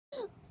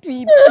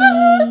Pee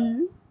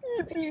pee.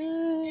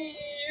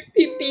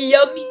 Pee pee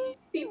yummy.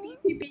 Pee pee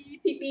pee pee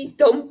pee pee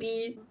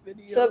dumpy.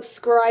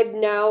 Subscribe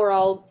now or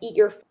I'll eat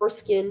your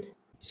foreskin.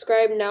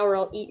 Subscribe now or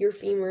I'll eat your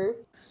femur.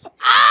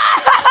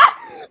 Ah!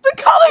 The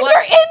colors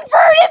are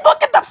inverted!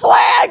 Look at the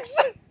flags!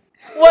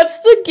 What's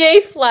the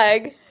gay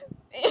flag?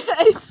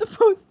 It's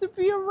supposed to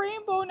be a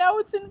rainbow, now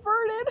it's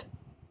inverted.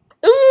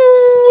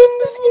 Ooh,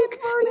 It's an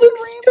inverted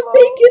looks rainbow.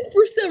 Jamaican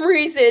for some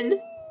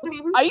reason.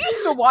 I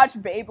used to watch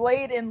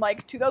Beyblade in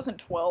like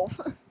 2012.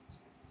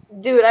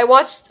 Dude, I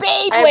watched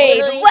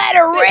Beyblade, let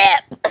her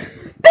rip!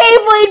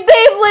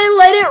 Beyblade,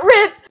 let it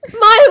rip!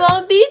 My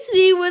mom beats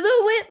me with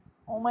a whip!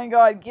 Oh my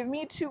god, give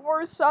me 2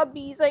 more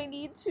subbies, I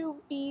need to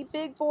be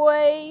big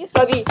boy.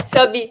 Subby,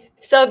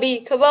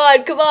 come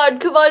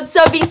on,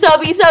 subby!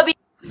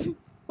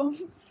 Bum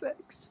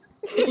sex.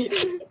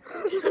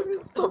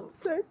 Bum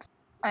sex.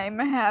 I'm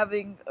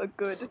having a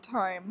good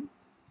time.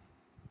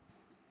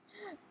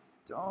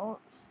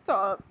 Don't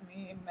stop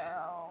me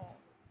now.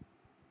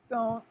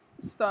 Don't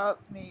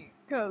stop me,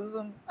 cause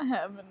I'm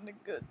having a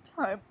good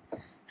time.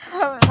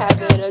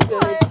 Having a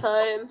good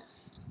time.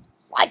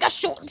 Like a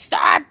shooting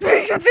star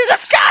through the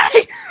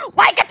sky,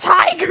 like a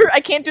tiger.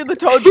 I can't do the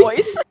Toad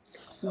voice.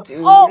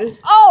 Dude.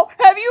 Oh,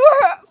 have you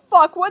heard?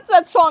 Fuck, what's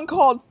that song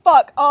called?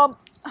 Fuck, hold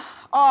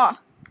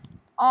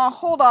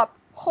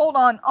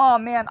on. Oh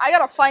man, I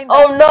gotta find that.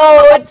 Oh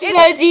no, it's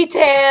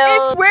VeggieTales.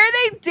 It's where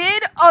they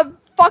did a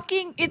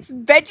fucking, it's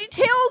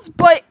VeggieTales,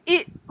 but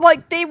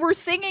like, they were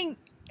singing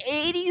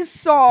 80s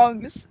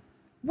songs.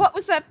 What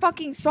was that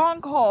fucking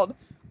song called?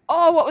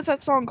 Oh, what was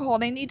that song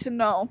called? I need to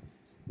know.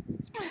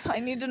 I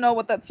need to know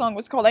what that song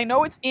was called. I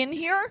know it's in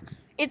here.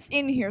 It's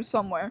in here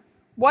somewhere.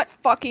 What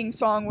fucking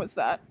song was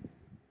that?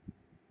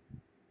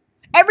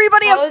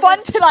 Everybody have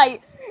fun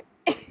tonight!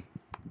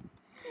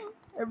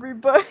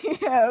 Everybody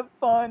have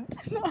fun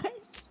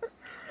tonight.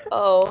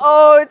 Oh.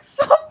 Oh, it's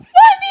so funny!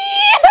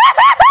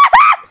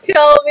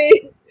 Tell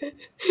me.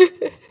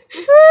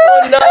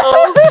 Oh no.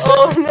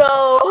 Oh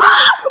no.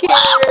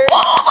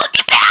 Oh, look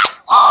at that!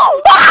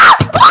 Oh!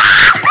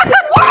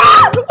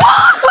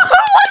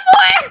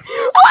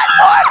 One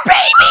more,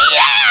 baby!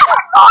 Yeah!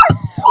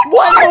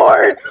 One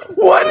more!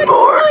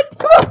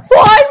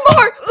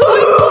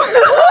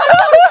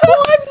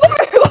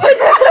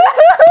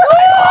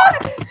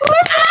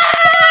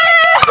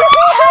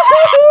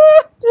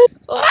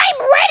 I'm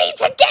ready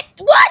to get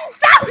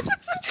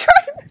 1,000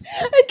 subscribers!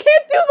 I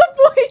can't do the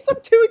voice, I'm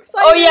too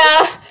excited. Oh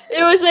yeah,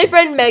 it was my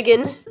friend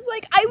Megan. It's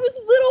like, I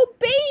was little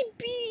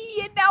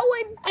baby, and now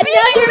I'm And big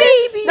now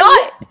baby!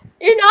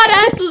 You're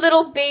not as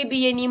little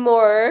baby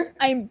anymore.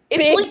 I'm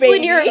It's big like baby.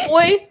 when you're a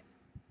boy.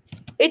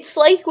 It's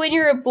like when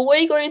you're a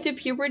boy going through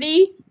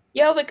puberty.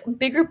 You have like a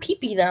bigger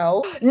peepee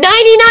now.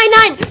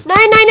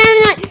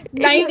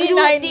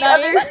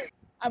 99.9.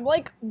 I'm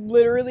like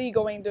literally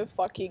going to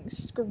fucking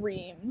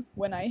scream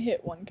when I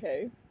hit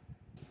 1K.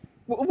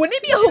 Wouldn't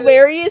it be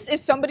hilarious if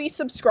somebody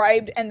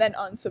subscribed and then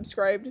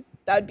unsubscribed?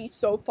 That'd be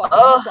so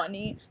fucking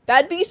funny.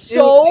 That'd be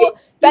the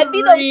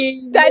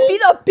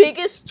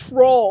biggest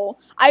troll.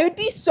 I would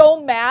be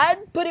so mad,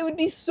 but it would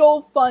be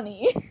so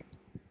funny.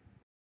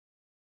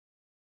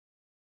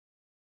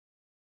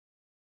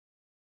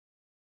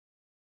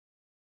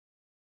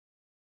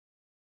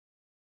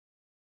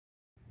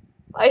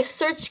 I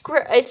searched.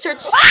 I did it!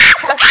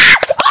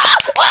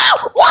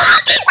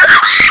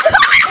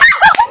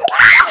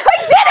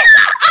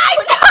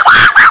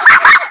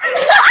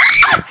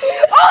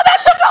 Oh,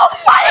 that's so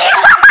funny!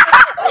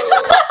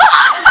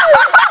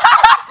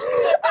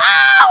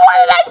 What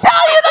did I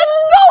tell you? That's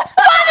so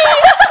funny!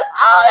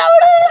 Oh, that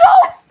was so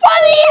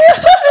funny!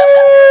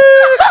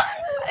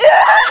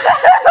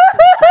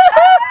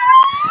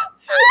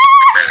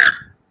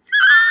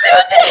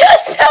 Dude,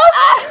 that's so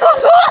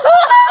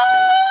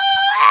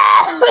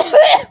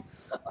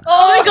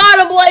oh my god,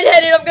 I'm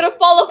lightheaded. I'm gonna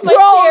fall off my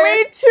chair.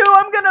 Me too.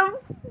 I'm gonna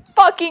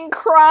fucking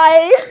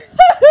cry.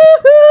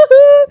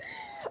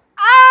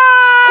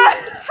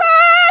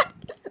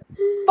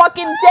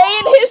 Fucking day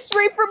in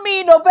history for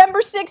me.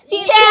 November 16th,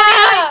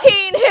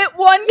 2019. Hit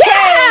 1K.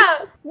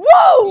 Yeah.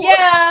 Whoa.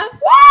 Yeah.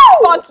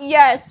 Woo. Fuck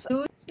yes.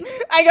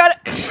 I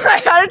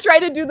gotta try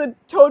to do the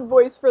Toad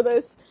voice for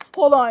this.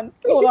 Hold on.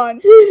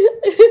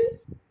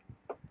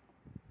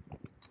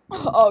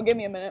 Oh, give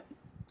me a minute.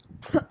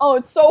 Oh,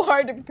 it's so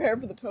hard to prepare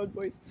for the Toad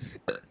voice.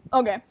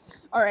 Okay.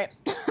 Alright.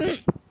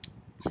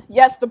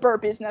 Yes, the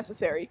burp is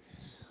necessary.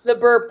 The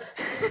burp.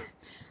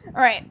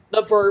 Alright.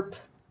 The burp.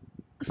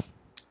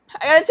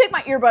 I gotta take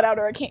my earbud out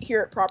or I can't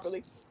hear it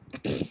properly.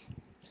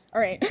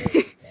 Alright.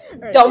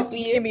 Right, Don't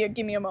give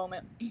me a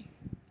moment.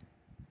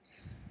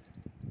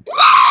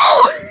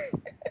 Whoa!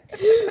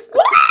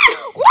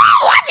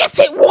 Whoa! I just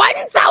hit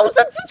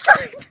 1,000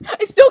 subscribers!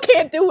 I still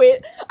can't do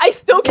it. I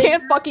still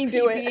can't fucking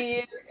do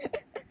it.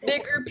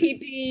 Bigger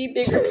pee-pee,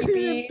 bigger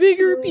pee-pee.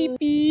 Bigger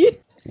pee-pee.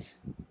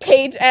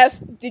 Paige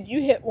asked, did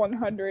you hit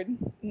 100?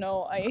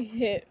 No, I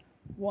hit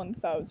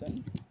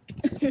 1,000.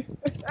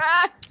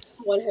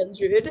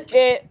 100.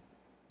 Get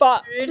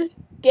fucked.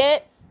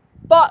 Get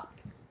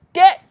fucked.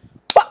 Get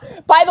fucked.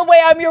 By the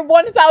way, I'm your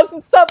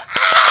 1,000 sub.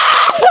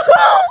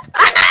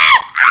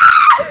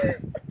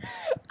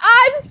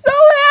 I'm so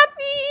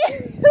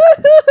happy.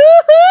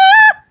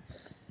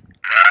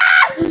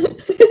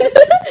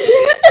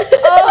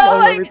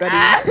 Hello, everybody.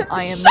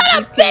 I am Shut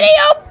up,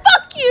 video.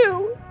 Fuck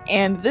you.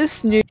 And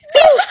this new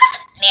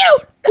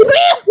mute.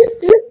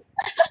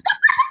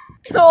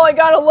 Oh, I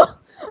gotta look.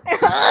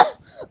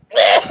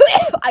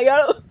 I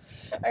gotta load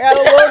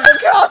the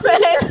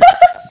comment.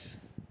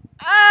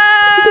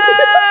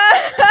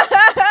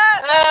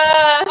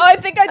 Oh, I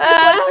think I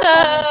disliked the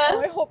comment.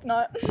 Oh, I hope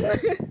not.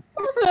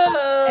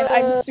 And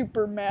I'm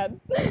super mad.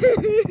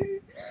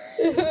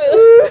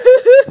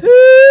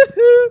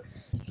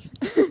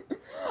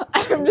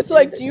 I'm just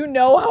like, do you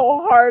know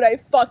how hard I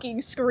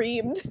fucking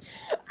screamed?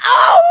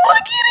 Oh,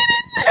 look at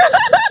it!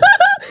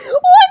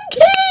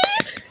 1K!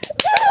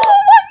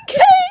 1K!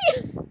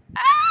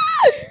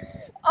 Ah!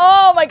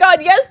 Oh my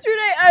god,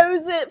 yesterday I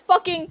was at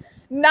fucking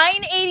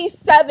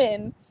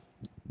 987.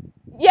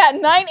 Yeah,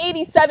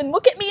 987.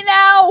 Look at me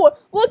now!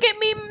 Look at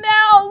me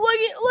now! Look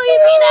at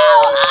me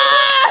now!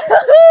 Ah!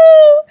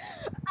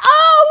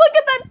 Oh, look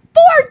at that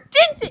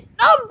 4-digit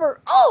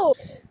number! Oh!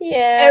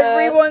 Yeah.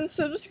 Everyone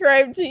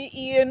subscribe to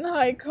Ian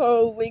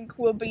Heiko. Link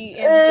will be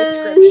in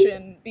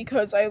description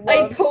because I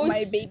love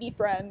my baby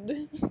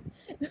friend.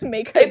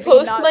 I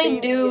post my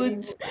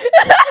nudes.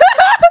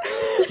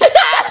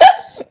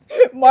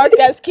 Marked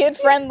as kid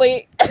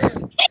friendly.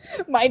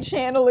 My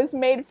channel is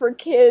made for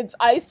kids.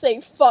 I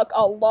say fuck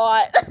a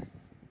lot.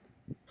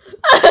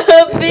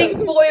 Big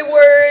boy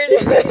word.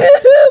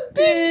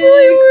 Big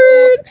boy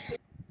word.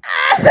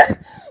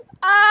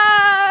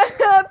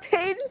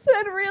 Paige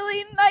said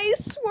really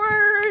nice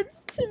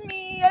words to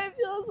me. I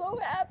feel so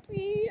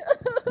happy.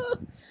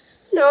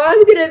 No,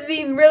 I'm gonna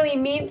be really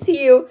mean to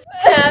you.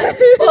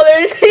 Well,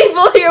 there's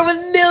people here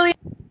with millions.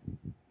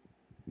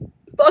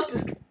 Fuck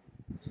this.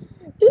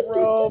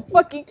 Bro,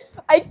 fucking,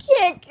 I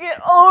can't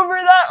get over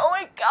that. Oh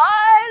my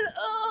god.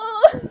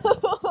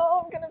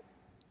 Oh, I'm gonna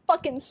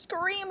fucking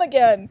scream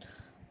again.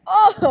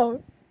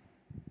 Oh.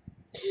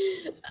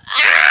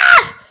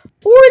 Ah!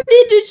 4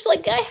 digits,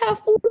 like I have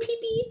 4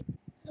 PB.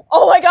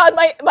 Oh my god,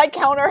 my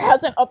counter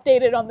hasn't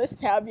updated on this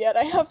tab yet.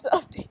 I have to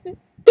update it.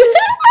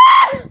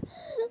 1001!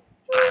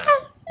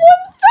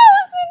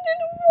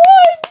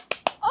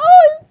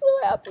 Oh, I'm so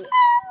happy.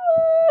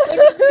 Look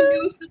at the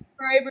new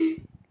subscriber.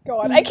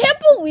 God, I can't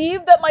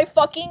believe that my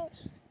fucking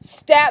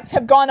stats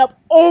have gone up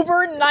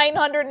over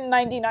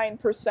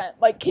 999%.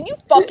 Like, can you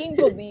fucking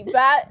believe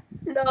that?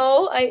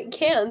 No, I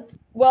can't.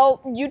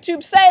 Well,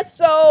 YouTube says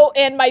so,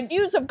 and my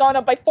views have gone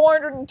up by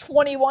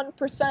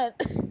 421%.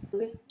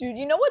 Dude,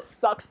 you know what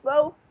sucks,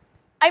 though?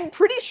 I'm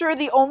pretty sure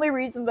the only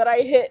reason that I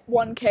hit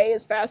 1K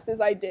as fast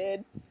as I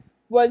did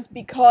was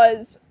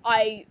because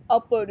I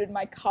uploaded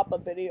my Kappa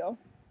video.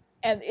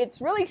 And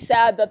it's really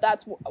sad that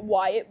that's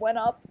why it went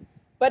up.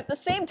 But at the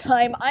same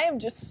time, I am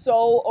just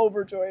so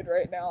overjoyed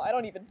right now. I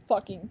don't even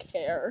fucking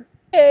care.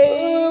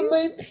 Hey! Oh,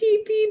 my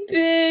pee-pee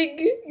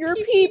big. Your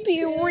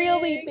pee-pee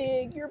really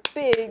big. You're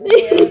big,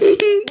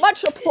 man.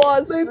 Much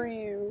applause for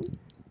you.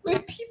 My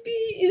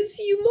pee-pee is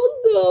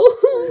humongo.